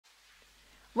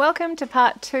Welcome to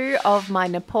part 2 of my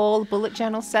Nepal bullet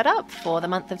journal setup for the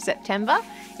month of September.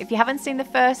 If you haven't seen the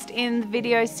first in the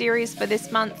video series for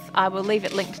this month, I will leave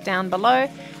it linked down below.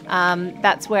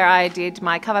 That's where I did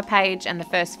my cover page and the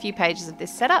first few pages of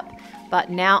this setup. But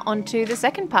now on to the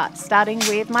second part, starting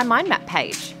with my mind map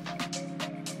page.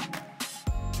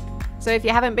 So if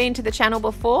you haven't been to the channel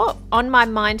before, on my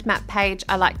mind map page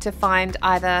I like to find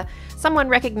either someone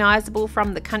recognizable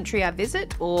from the country I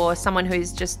visit or someone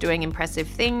who's just doing impressive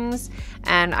things,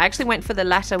 and I actually went for the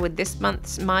latter with this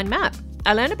month's mind map.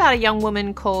 I learned about a young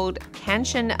woman called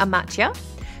Kanchan Amatya,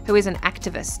 who is an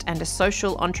activist and a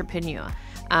social entrepreneur.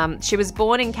 She was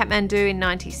born in Kathmandu in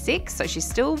 '96, so she's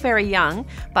still very young,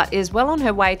 but is well on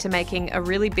her way to making a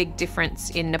really big difference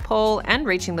in Nepal and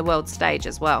reaching the world stage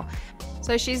as well.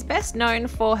 So she's best known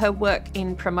for her work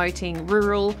in promoting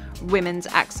rural women's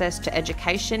access to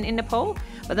education in Nepal.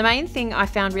 But the main thing I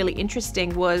found really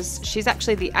interesting was she's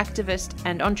actually the activist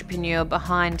and entrepreneur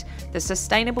behind the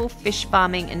Sustainable Fish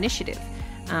Farming Initiative,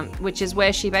 which is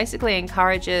where she basically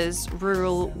encourages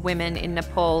rural women in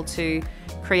Nepal to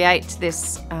create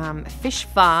this fish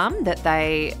farm that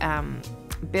they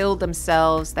build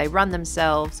themselves, they run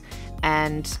themselves,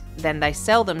 and then they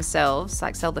sell themselves,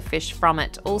 like sell the fish from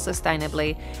it all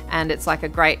sustainably, and it's like a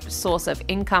great source of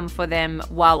income for them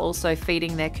while also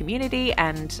feeding their community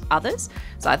and others.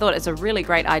 So I thought it's a really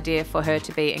great idea for her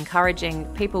to be encouraging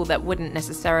people that wouldn't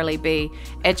necessarily be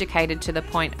educated to the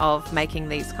point of making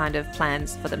these kind of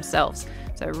plans for themselves.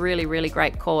 So really, really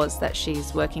great cause that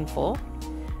she's working for.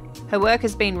 Her work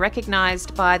has been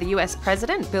recognised by the US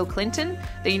President Bill Clinton,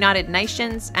 the United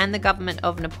Nations, and the government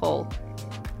of Nepal.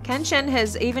 Kanchan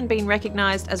has even been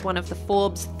recognised as one of the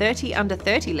Forbes 30 Under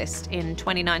 30 list in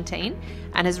 2019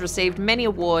 and has received many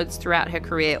awards throughout her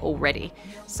career already.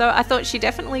 So I thought she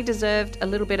definitely deserved a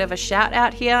little bit of a shout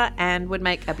out here and would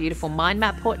make a beautiful mind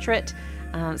map portrait.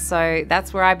 So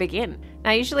that's where I begin.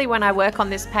 Now usually when I work on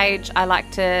this page, I like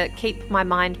to keep my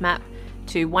mind map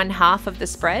to one half of the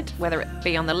spread, whether it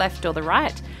be on the left or the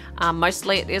right.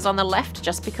 Mostly it is on the left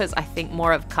just because I think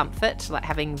more of comfort, like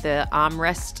having the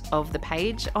armrest of the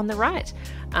page on the right.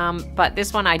 But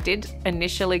this one I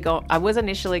was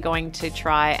initially going to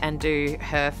try and do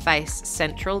her face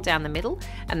central down the middle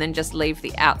and then just leave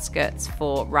the outskirts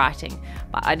for writing.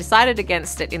 But I decided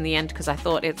against it in the end because I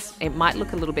thought it might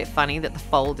look a little bit funny that the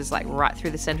fold is like right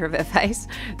through the center of her face.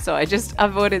 So I just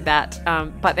avoided that.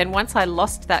 But then once I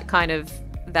lost that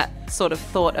sort of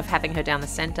thought of having her down the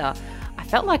center, I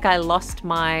felt like I lost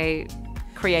my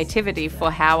creativity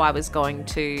for how I was going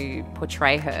to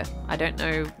portray her. I don't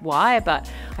know why, but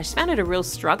I just found it a real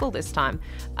struggle this time.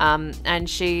 And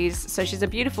she's a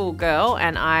beautiful girl,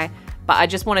 but I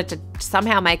just wanted to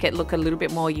somehow make it look a little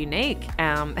bit more unique.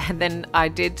 And then I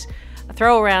did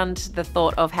throw around the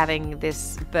thought of having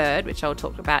this bird, which I'll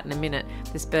talk about in a minute,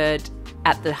 this bird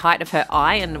at the height of her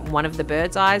eye and one of the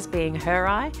bird's eyes being her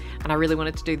eye, and I really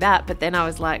wanted to do that, but then I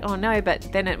was like, oh no,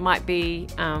 but then it might be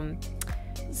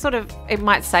it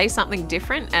might say something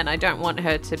different, and I don't want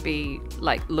her to be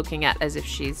like looking at as if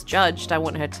she's judged. I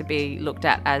want her to be looked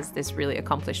at as this really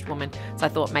accomplished woman. So I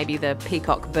thought maybe the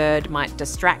peacock bird might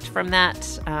distract from that.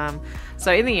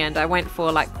 So in the end, I went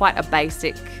for like quite a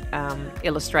basic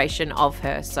illustration of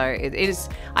her. So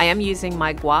I am using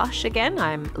my gouache again.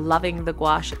 I'm loving the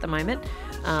gouache at the moment.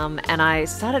 And I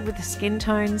started with the skin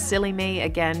tone, silly me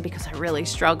again, because I really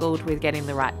struggled with getting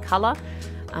the right color.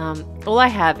 All I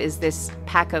have is this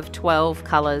pack of 12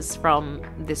 colors from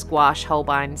this gouache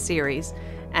Holbein series,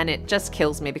 and it just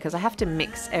kills me because I have to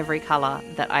mix every color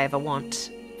that I ever want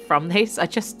from these. I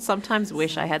just sometimes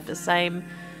wish I had the same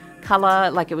color,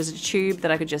 like it was a tube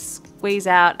that I could just squeeze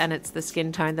out and it's the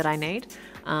skin tone that I need.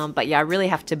 But yeah, I really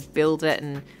have to build it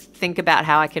and think about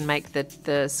how I can make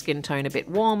the skin tone a bit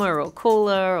warmer or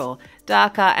cooler or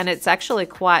darker, and it's actually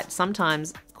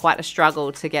sometimes quite a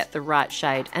struggle to get the right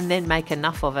shade and then make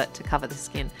enough of it to cover the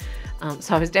skin.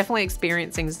 So I was definitely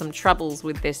experiencing some troubles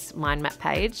with this mind map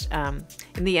page.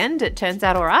 In the end, it turns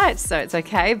out all right, so it's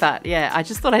okay. But yeah, I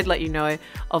just thought I'd let you know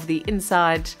of the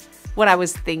inside, what I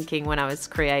was thinking when I was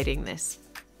creating this.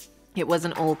 It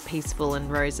wasn't all peaceful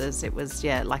and roses. It was,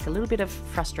 yeah, like a little bit of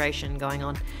frustration going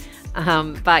on.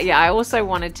 But yeah, I also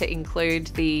wanted to include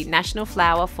the national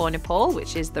flower for Nepal,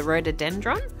 which is the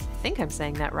rhododendron. I think I'm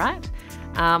saying that right.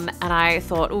 And I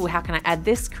thought, oh, how can I add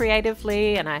this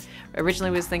creatively? And I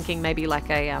originally was thinking maybe like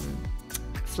a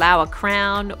flower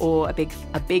crown or a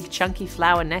big chunky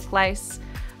flower necklace.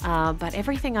 But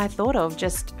everything I thought of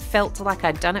just felt like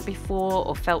I'd done it before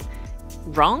or felt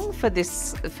wrong for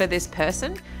this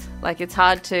person. Like, it's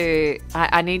hard to,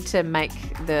 I need to make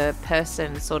the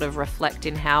person sort of reflect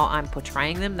in how I'm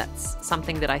portraying them. That's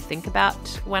something that I think about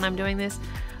when I'm doing this.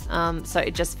 So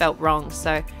it just felt wrong.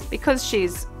 So because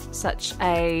she's such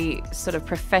a sort of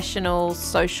professional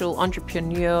social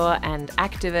entrepreneur and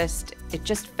activist, it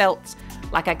just felt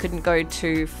like I couldn't go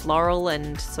too floral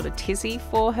and sort of tizzy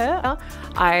for her.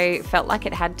 I felt like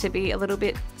it had to be a little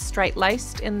bit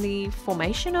straight-laced in the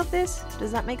formation of this.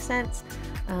 Does that make sense?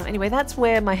 Anyway, that's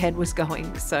where my head was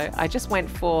going. So I just went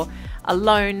for a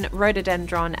lone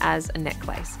rhododendron as a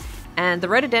necklace. And the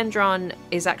rhododendron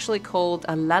is actually called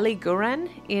a laliguran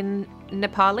in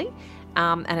Nepali.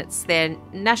 And it's their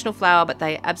national flower, but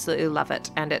they absolutely love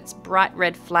it. And its bright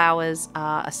red flowers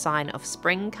are a sign of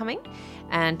spring coming.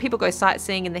 And people go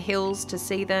sightseeing in the hills to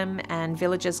see them, and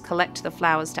villagers collect the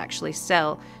flowers to actually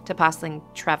sell to passing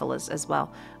travellers as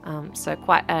well. So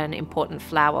quite an important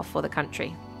flower for the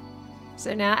country.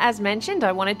 So now, as mentioned,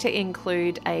 I wanted to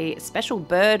include a special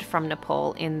bird from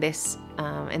Nepal in this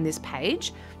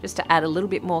page, just to add a little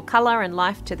bit more colour and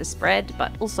life to the spread,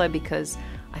 but also because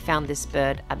I found this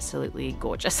bird absolutely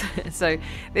gorgeous. So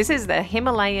this is the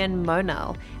Himalayan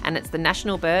monal, and it's the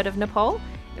national bird of Nepal.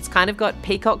 It's kind of got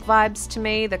peacock vibes to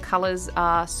me. The colours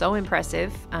are so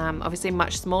impressive. Obviously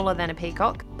much smaller than a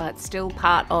peacock, but still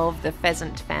part of the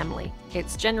pheasant family.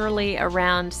 It's generally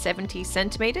around 70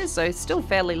 centimetres, so still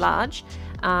fairly large.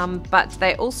 But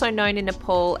they're also known in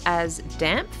Nepal as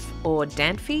damph or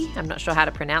danphi. I'm not sure how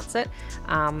to pronounce it,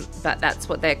 but that's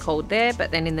what they're called there.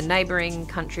 But then in the neighbouring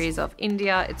countries of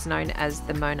India, it's known as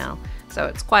the monal. So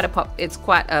it's quite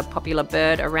a popular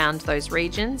bird around those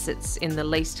regions. It's in the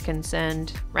least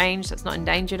concerned range, so it's not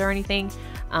endangered or anything.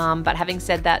 But having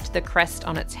said that, the crest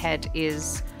on its head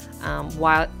is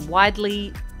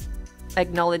widely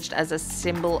acknowledged as a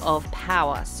symbol of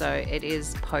power. So it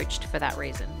is poached for that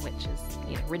reason, which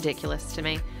is ridiculous to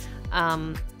me.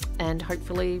 And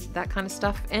hopefully that kind of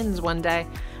stuff ends one day.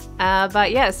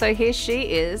 But yeah, so here she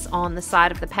is on the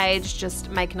side of the page, just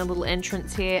making a little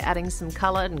entrance here, adding some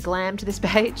colour and glam to this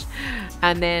page.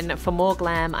 And then for more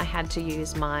glam, I had to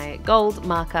use my gold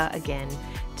marker again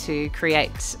to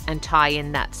create and tie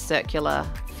in that circular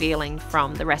feeling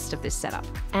from the rest of this setup.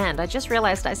 And I just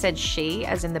realized I said she,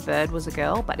 as in the bird was a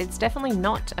girl, but it's definitely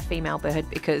not a female bird,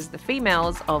 because the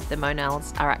females of the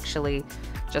monals are actually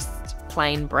just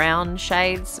plain brown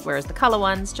shades, whereas the color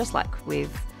ones, just like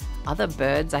with other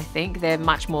birds, I think, they're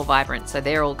much more vibrant, so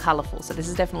they're all colorful. So this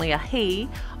is definitely a he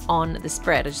on the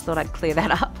spread. I just thought I'd clear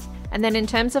that up. And then in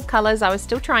terms of colors, I was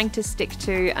still trying to stick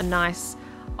to a nice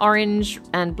orange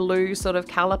and blue sort of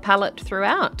color palette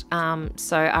throughout.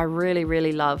 So I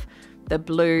really love the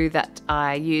blue that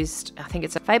I used. I think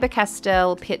it's a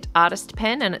Faber-Castell Pitt artist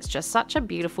pen, and it's just such a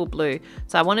beautiful blue.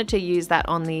 So I wanted to use that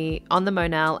on the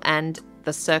monal and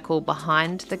the circle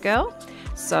behind the girl.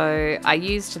 So I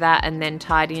used that and then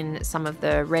tied in some of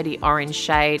the reddy orange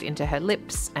shade into her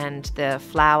lips and the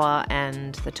flower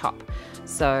and the top.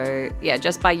 So yeah,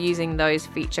 just by using those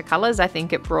feature colors, I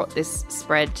think it brought this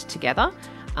spread together.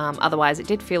 Otherwise it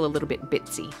did feel a little bit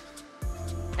bitsy.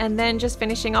 And then just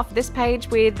finishing off this page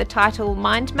with the title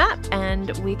mind map,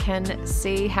 and we can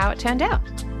see how it turned out.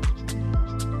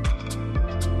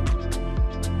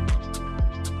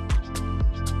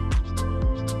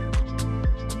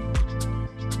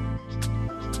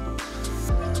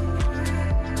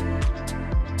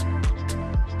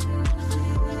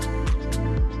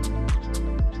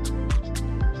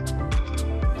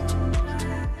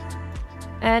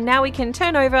 And now we can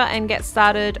turn over and get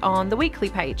started on the weekly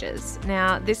pages.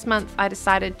 Now this month I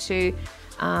decided to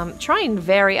try and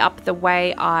vary up the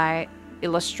way I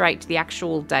illustrate the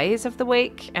actual days of the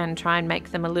week and try and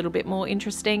make them a little bit more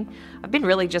interesting. I've been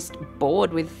really just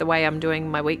bored with the way I'm doing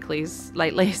my weeklies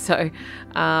lately, so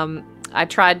I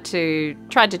tried to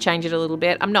change it a little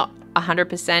bit. I'm not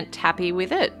 100% happy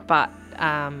with it, but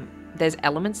there's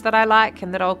elements that I like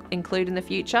and that I'll include in the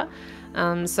future.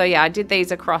 So yeah, I did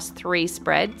these across 3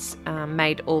 spreads,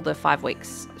 made all the 5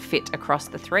 weeks fit across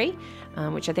the 3,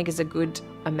 which I think is a good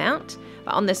amount.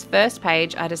 But on this first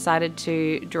page, I decided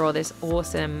to draw this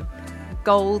awesome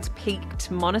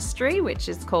gold-peaked monastery, which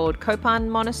is called Kopan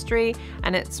Monastery,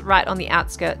 and it's right on the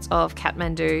outskirts of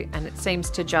Kathmandu, and it seems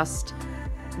to just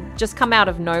come out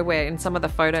of nowhere. In some of the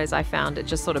photos I found, it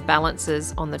just sort of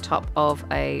balances on the top of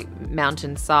a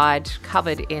mountainside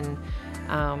covered in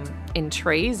in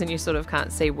trees, and you sort of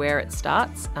can't see where it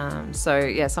starts. So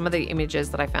yeah, some of the images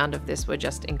that I found of this were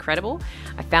just incredible.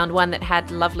 I found one that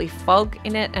had lovely fog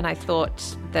in it, and I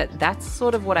thought that that's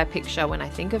sort of what I picture when I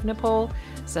think of Nepal.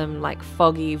 Some like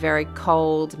foggy, very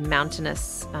cold,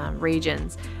 mountainous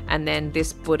regions. And then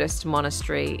this Buddhist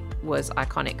monastery was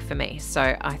iconic for me.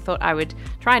 So I thought I would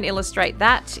try and illustrate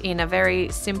that in a very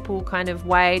simple kind of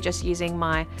way, just using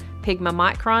my Pigma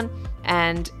Micron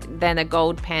and then a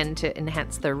gold pen to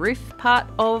enhance the roof part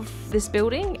of this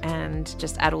building and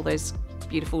just add all those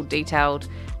beautiful detailed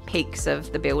peaks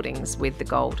of the buildings with the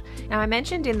gold. Now, I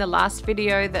mentioned in the last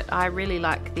video that I really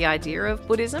like the idea of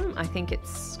Buddhism. I think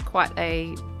it's quite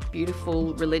a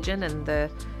beautiful religion, and the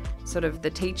sort of the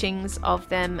teachings of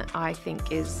them I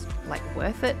think is like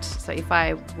worth it. So if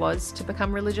I was to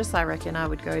become religious, I reckon I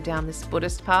would go down this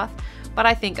Buddhist path, but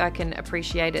I think I can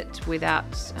appreciate it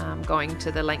without going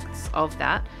to the lengths of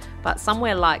that. But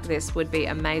somewhere like this would be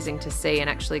amazing to see and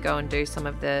actually go and do some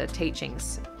of the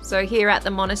teachings. So here at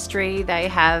the monastery, they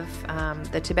have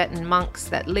the Tibetan monks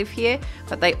that live here,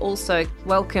 but they also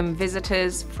welcome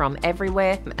visitors from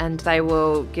everywhere, and they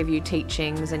will give you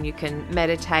teachings, and you can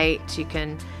meditate, you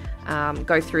can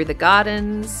go through the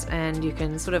gardens, and you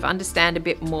can sort of understand a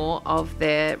bit more of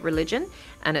their religion.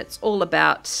 And it's all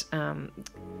about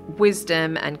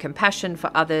wisdom and compassion for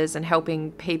others and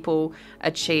helping people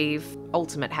achieve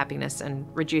ultimate happiness and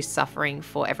reduce suffering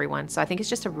for everyone. So I think it's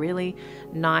just a really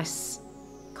nice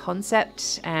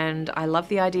concept, and I love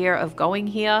the idea of going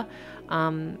here.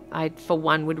 I, for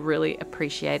one, would really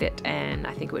appreciate it, and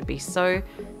I think it would be so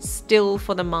still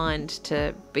for the mind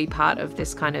to be part of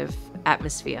this kind of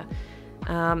atmosphere.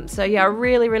 So yeah, I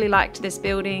really liked this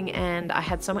building, and I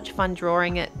had so much fun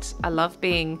drawing it. I love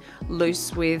being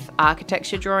loose with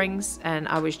architecture drawings, and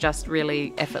I was just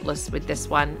really effortless with this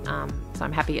one, so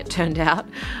I'm happy it turned out.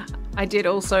 I did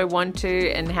also want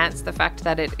to enhance the fact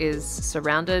that it is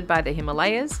surrounded by the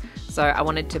Himalayas, so I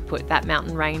wanted to put that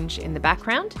mountain range in the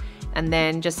background. And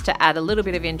then just to add a little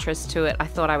bit of interest to it, I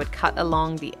thought I would cut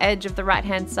along the edge of the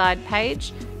right-hand side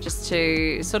page just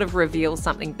to sort of reveal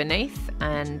something beneath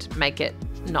and make it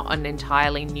not an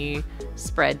entirely new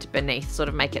spread beneath, sort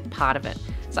of make it part of it.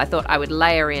 So I thought I would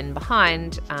layer in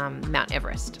behind Mount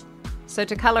Everest. So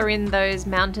to colour in those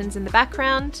mountains in the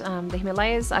background, the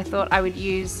Himalayas, I thought I would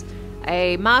use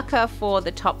a marker for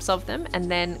the tops of them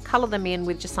and then colour them in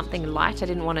with just something light. I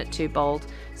didn't want it too bold,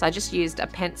 so I just used a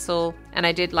pencil, and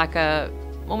I did like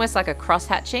almost like a cross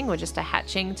hatching or just a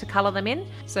hatching to colour them in.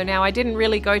 So now I didn't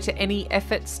really go to any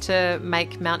efforts to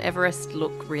make Mount Everest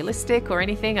look realistic or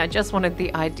anything. I just wanted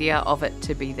the idea of it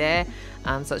to be there.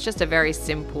 So it's just a very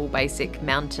simple basic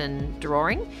mountain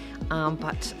drawing,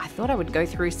 but I thought I would go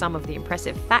through some of the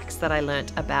impressive facts that I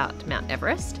learnt about Mount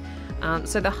Everest.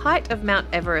 So the height of Mount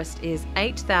Everest is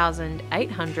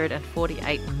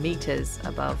 8,848 meters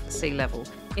above sea level.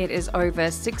 It is over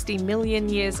 60 million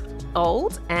years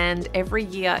old, and every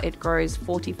year it grows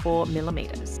 44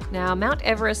 millimeters. Now, Mount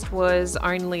Everest was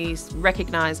only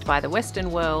recognized by the Western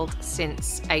world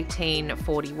since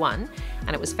 1841,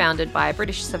 and it was founded by a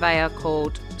British surveyor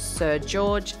called Sir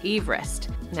George Everest.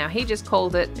 Now, he just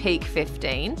called it Peak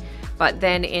 15. But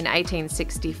then in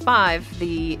 1865,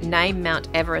 the name Mount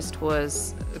Everest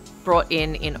was brought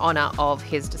in honour of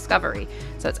his discovery.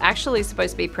 So it's actually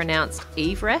supposed to be pronounced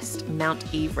Everest, Mount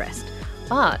Everest.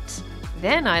 But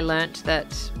then I learnt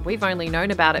that we've only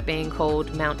known about it being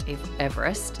called Mount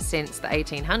Everest since the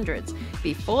 1800s.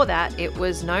 Before that, it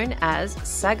was known as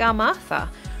Sagarmatha,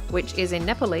 which is in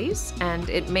Nepalese, and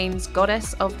it means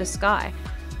goddess of the sky.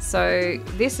 So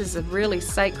this is a really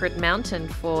sacred mountain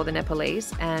for the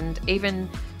Nepalese, and even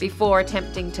before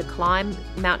attempting to climb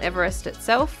Mount Everest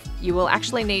itself, you will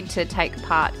actually need to take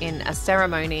part in a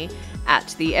ceremony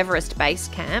at the Everest Base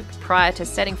Camp prior to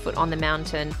setting foot on the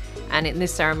mountain, and in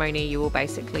this ceremony you will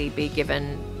basically be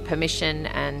given permission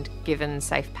and given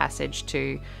safe passage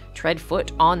to tread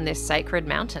foot on this sacred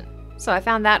mountain. So I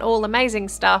found that all amazing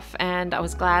stuff, and I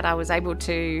was glad I was able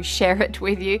to share it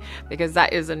with you, because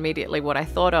that is immediately what I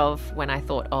thought of when I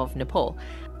thought of Nepal.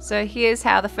 So here's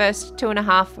how the first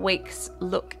 2.5 weeks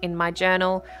look in my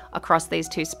journal across these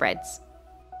two spreads.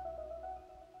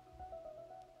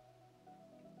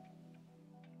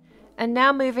 And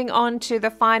now moving on to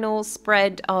the final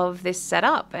spread of this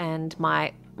setup and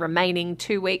my remaining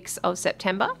 2 weeks of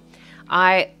September.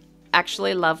 I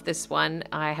actually love this one.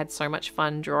 I had so much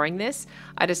fun drawing this.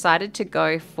 I decided to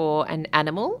go for an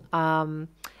animal, and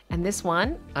this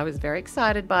one I was very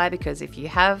excited by, because if you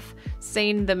have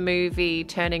seen the movie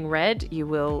Turning Red, you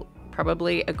will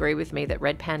probably agree with me that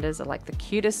red pandas are like the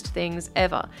cutest things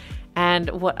ever. And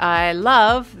what I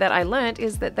love that I learnt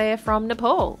is that they are from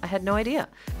Nepal. I had no idea.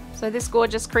 So this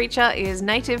gorgeous creature is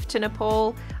native to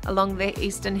Nepal, along the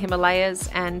eastern Himalayas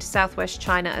and southwest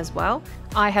China as well.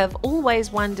 I have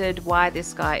always wondered why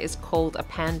this guy is called a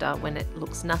panda when it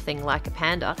looks nothing like a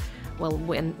panda.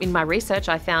 Well, in my research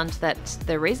I found that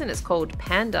the reason it's called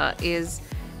panda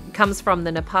comes from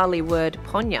the Nepali word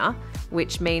ponya,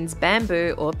 which means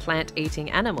bamboo or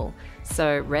plant-eating animal.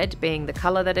 So red being the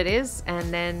color that it is,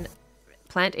 and then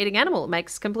plant-eating animal. It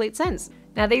makes complete sense.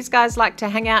 Now these guys like to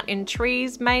hang out in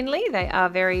trees mainly. They are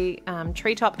very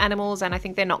treetop animals, and I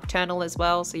think they're nocturnal as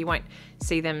well, so you won't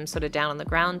see them sort of down on the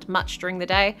ground much during the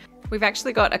day. We've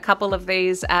actually got a couple of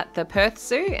these at the Perth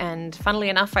Zoo, and funnily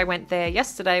enough I went there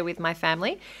yesterday with my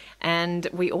family, and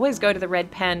we always go to the red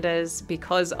pandas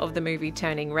because of the movie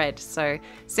Turning Red. So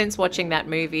since watching that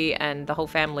movie, and the whole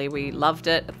family, we loved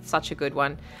it. It's such a good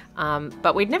one.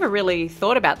 But we'd never really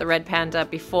thought about the red panda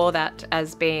before that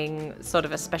as being sort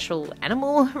of a special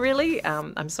animal, really,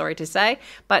 I'm sorry to say.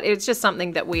 But it's just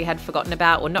something that we had forgotten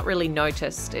about or not really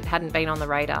noticed. It hadn't been on the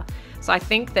radar. So I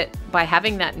think that by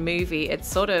having that movie, it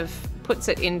sort of puts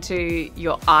it into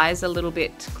your eyes a little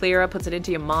bit clearer, puts it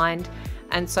into your mind.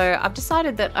 And so I've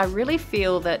decided that I really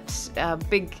feel that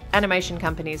big animation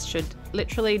companies should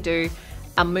literally do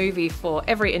a movie for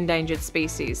every endangered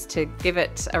species to give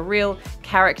it a real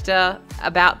character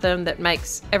about them that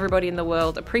makes everybody in the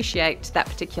world appreciate that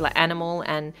particular animal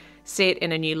and see it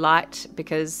in a new light.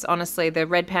 Because honestly, the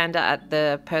red panda at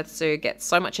the Perth Zoo gets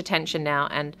so much attention now,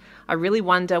 and I really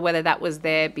wonder whether that was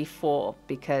there before,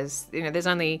 because there's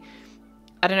only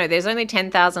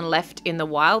 10,000 left in the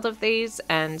wild of these,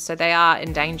 and so they are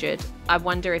endangered. I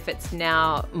wonder if it's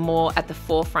now more at the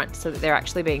forefront so that they're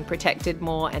actually being protected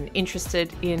more and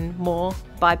interested in more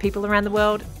by people around the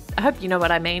world. I hope you know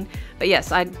what I mean. But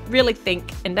yes, I really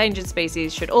think endangered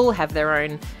species should all have their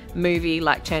own movie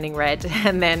like Turning Red,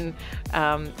 and then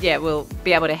we'll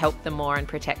be able to help them more and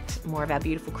protect more of our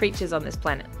beautiful creatures on this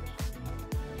planet.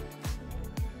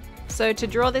 So to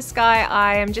draw this guy,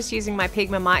 I am just using my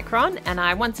Pigma Micron, and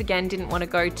I once again didn't want to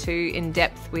go too in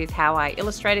depth with how I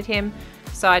illustrated him.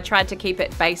 So I tried to keep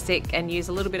it basic and use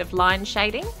a little bit of line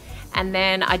shading. And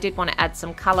then I did want to add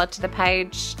some color to the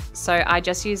page. So I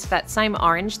just used that same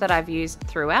orange that I've used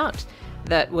throughout.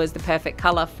 That was the perfect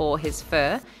color for his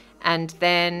fur. And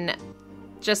then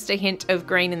just a hint of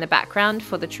green in the background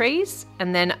for the trees.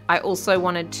 And then I also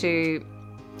wanted to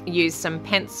use some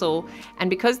pencil, and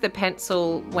because the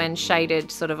pencil, when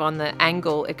shaded sort of on the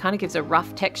angle, it kind of gives a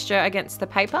rough texture against the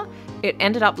paper, it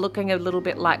ended up looking a little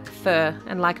bit like fur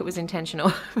and like it was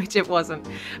intentional, which it wasn't,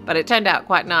 but it turned out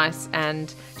quite nice,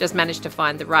 and just managed to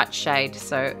find the right shade.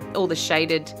 So all the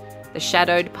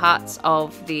shadowed parts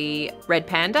of the red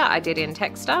panda I did in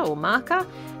texta or marker,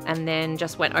 and then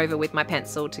just went over with my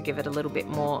pencil to give it a little bit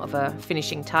more of a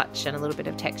finishing touch and a little bit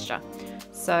of texture.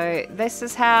 So this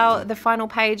is how the final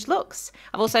page looks.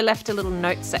 I've also left a little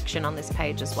note section on this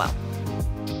page as well.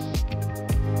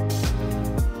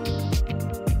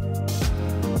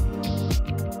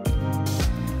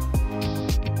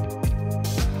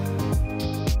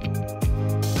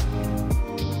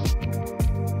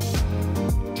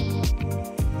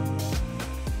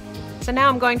 So now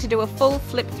I'm going to do a full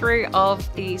flip through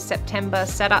of the September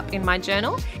setup in my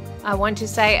journal. I want to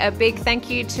say a big thank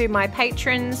you to my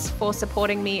patrons for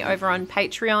supporting me over on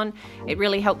Patreon. It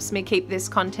really helps me keep this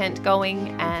content going,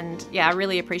 and yeah, I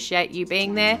really appreciate you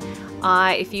being there.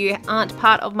 If you aren't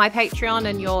part of my Patreon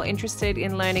and you're interested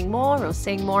in learning more or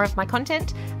seeing more of my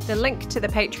content, the link to the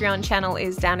Patreon channel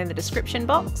is down in the description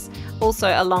box. Also,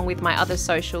 along with my other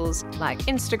socials like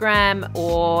Instagram,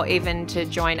 or even to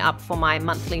join up for my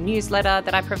monthly newsletter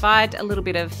that I provide a little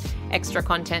bit of extra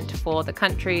content for the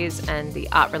countries and the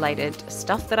art-related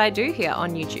stuff that I do here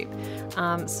on YouTube.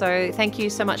 So thank you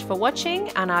so much for watching,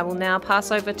 and I will now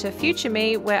pass over to future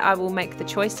me, where I will make the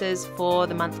choices for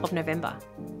the month of November.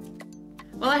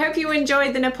 Well, I hope you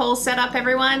enjoyed the Nepal setup,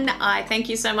 everyone. I thank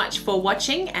you so much for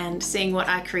watching and seeing what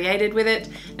I created with it.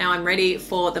 Now I'm ready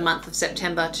for the month of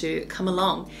September to come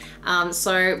along.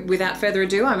 So without further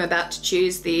ado, I'm about to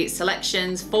choose the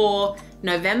selections for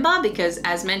November, because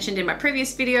as mentioned in my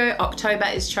previous video, October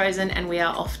is chosen and we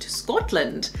are off to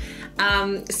Scotland.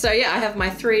 So yeah, I have my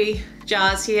 3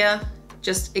 jars here.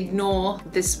 Just ignore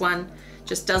this one,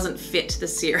 just doesn't fit the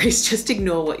series. Just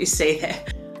ignore what you see there.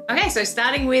 Okay, so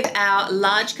starting with our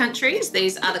large countries,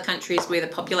 these are the countries with a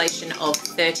population of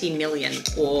 30 million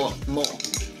or more.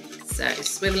 So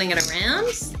swiveling it around,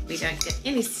 we don't get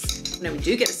any, no, we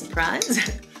do get a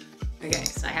surprise. Okay,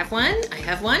 so I have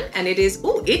one, and it is,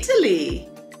 oh, Italy.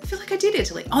 I feel like I did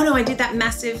Italy. Oh no, I did that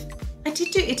massive, I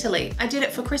did do Italy. I did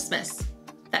it for Christmas.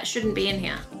 That shouldn't be in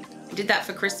here. I did that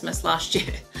for Christmas last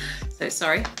year. So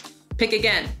sorry. Pick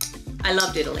again. I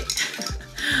loved Italy.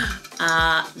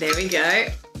 There we go.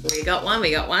 We got one.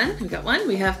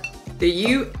 We have the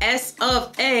US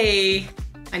of A.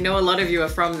 I know a lot of you are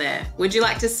from there. Would you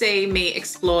like to see me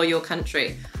explore your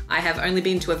country? I have only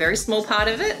been to a very small part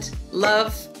of it.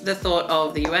 Love the thought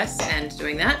of the US and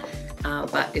doing that.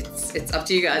 But it's up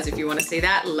to you guys if you want to see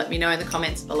that. Let me know in the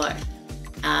comments below.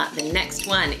 The next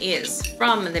one is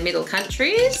from the middle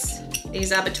countries.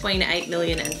 These are between 8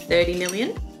 million and 30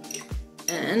 million.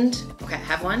 And, okay, I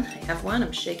have one.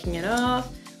 I'm shaking it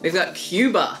off. We've got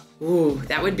Cuba. Ooh,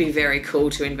 that would be very cool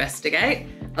to investigate.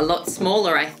 A lot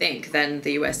smaller, I think, than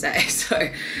the USA. So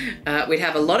we'd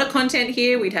have a lot of content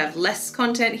here. We'd have less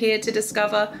content here to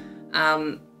discover.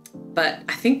 But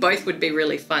I think both would be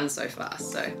really fun so far.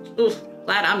 So, ooh,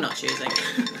 glad I'm not choosing.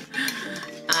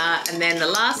 And then the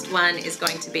last one is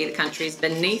going to be the countries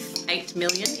beneath 8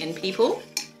 million in people.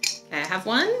 Okay, I have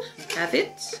one. I have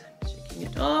it. Checking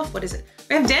it off. What is it?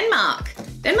 We have Denmark.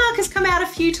 Denmark has come out a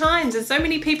few times and so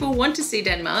many people want to see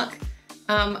Denmark.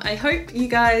 I hope you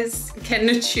guys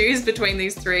can choose between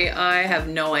these three. I have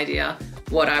no idea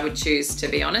what I would choose, to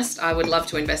be honest. I would love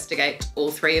to investigate all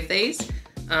three of these.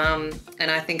 And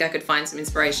I think I could find some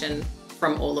inspiration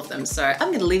from all of them. So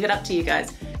I'm gonna leave it up to you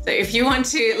guys. So if you want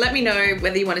to, let me know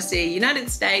whether you want to see United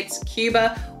States,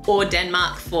 Cuba, or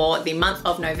Denmark for the month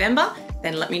of November,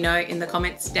 then let me know in the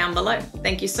comments down below.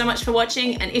 Thank you so much for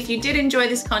watching. And if you did enjoy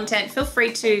this content, feel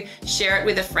free to share it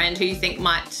with a friend who you think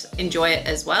might enjoy it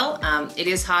as well. It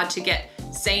is hard to get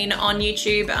seen on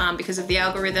YouTube because of the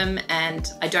algorithm,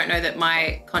 and I don't know that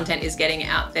my content is getting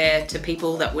out there to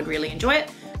people that would really enjoy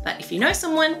it. But if you know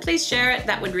someone, please share it.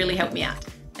 That would really help me out.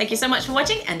 Thank you so much for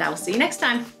watching, and I will see you next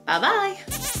time. Bye-bye.